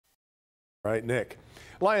Right, Nick.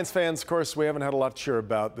 Lions fans, of course, we haven't had a lot to cheer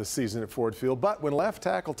about this season at Ford Field, but when left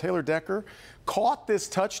tackle Taylor Decker caught this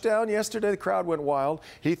touchdown yesterday, the crowd went wild.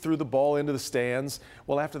 He threw the ball into the stands.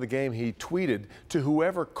 Well, after the game, he tweeted, "To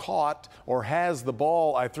whoever caught or has the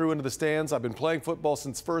ball I threw into the stands, I've been playing football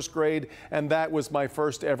since first grade, and that was my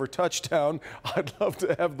first ever touchdown. I'd love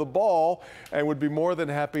to have the ball and would be more than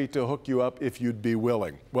happy to hook you up if you'd be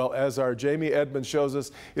willing." Well, as our Jamie Edmonds shows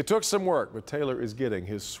us, it took some work, but Taylor is getting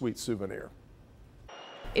his sweet souvenir.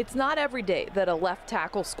 It's not every day that a left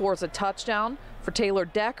tackle scores a touchdown. For Taylor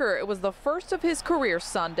Decker, it was the first of his career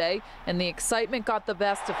Sunday, and the excitement got the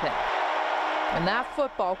best of him. And that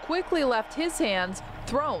football quickly left his hands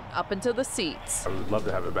thrown up into the seats. I would love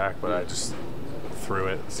to have it back, but I just threw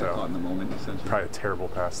it. So got caught in the moment, essentially. Probably a terrible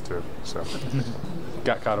pass too. So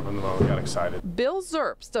got caught up in the moment, got excited. Bill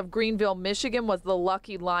Zerbst of Greenville, Michigan was the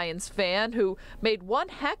lucky Lions fan who made one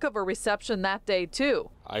heck of a reception that day too.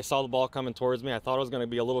 I saw the ball coming towards me. I thought it was going to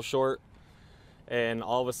be a little short, and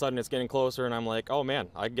all of a sudden it's getting closer, and I'm like, oh man,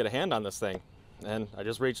 I can get a hand on this thing. And I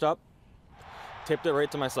just reached up, tipped it right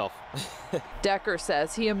to myself. Decker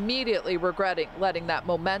says he immediately regretted letting that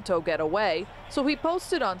memento get away, so he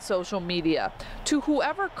posted on social media, "To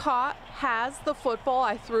whoever caught has the football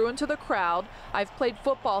I threw into the crowd. I've played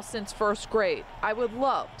football since first grade. I would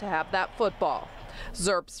love to have that football."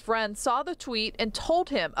 Zerbst's friend saw the tweet and told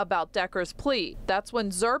him about Decker's plea. That's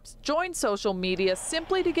when Zerbst joined social media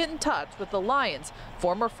simply to get in touch with the Lions'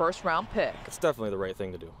 former first-round pick. It's definitely the right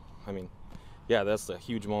thing to do. I mean, yeah, that's a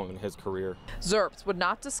huge moment in his career. Zerbst would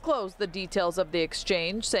not disclose the details of the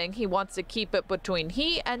exchange, saying he wants to keep it between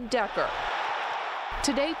he and Decker.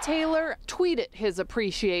 Today, Taylor tweeted his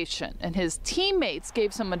appreciation, and his teammates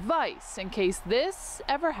gave some advice in case this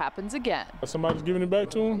ever happens again. Somebody's giving it back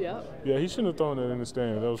to him? Yeah. Yeah, he shouldn't have thrown it in the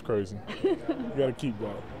stand. That was crazy. You got to keep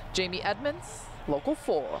that. Jamie Edmonds, Local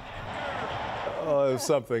 4.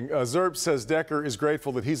 Something. Zerbst says Decker is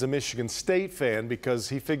grateful that he's a Michigan State fan because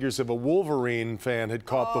he figures if a Wolverine fan had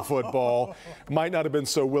caught the football, might not have been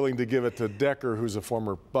so willing to give it to Decker, who's a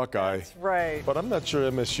former Buckeye. That's right. But I'm not sure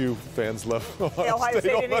MSU fans love Ohio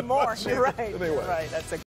State anymore. Much. You're right. Anyway. You're right. That's a